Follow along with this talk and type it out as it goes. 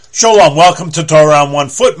Shalom, welcome to Torah on One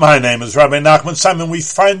Foot. My name is Rabbi Nachman Simon. We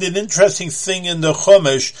find an interesting thing in the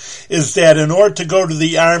Chumash is that in order to go to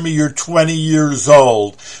the army, you're 20 years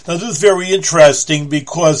old. Now this is very interesting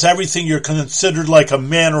because everything you're considered like a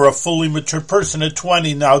man or a fully mature person at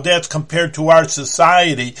 20. Now that's compared to our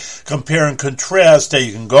society, compare and contrast that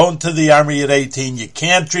you can go into the army at 18, you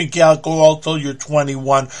can't drink alcohol till you're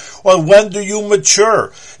 21. Well, when do you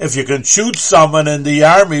mature? If you can shoot someone in the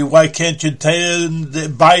army, why can't you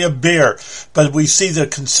buy a beer? But we see the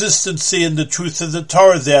consistency and the truth of the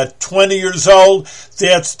Torah that 20 years old,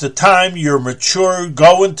 that's the time you're mature,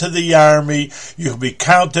 go into the army, you'll be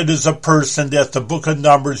counted as a person. That's the book of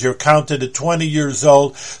Numbers, you're counted at 20 years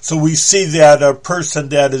old. So we see that a person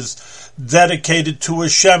that is dedicated to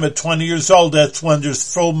Hashem at 20 years old, that's when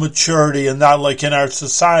there's full maturity, and not like in our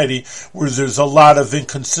society where there's a lot of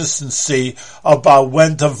inconsistency about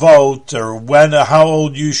when to vote or how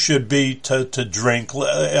old you should be to drink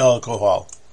alcohol.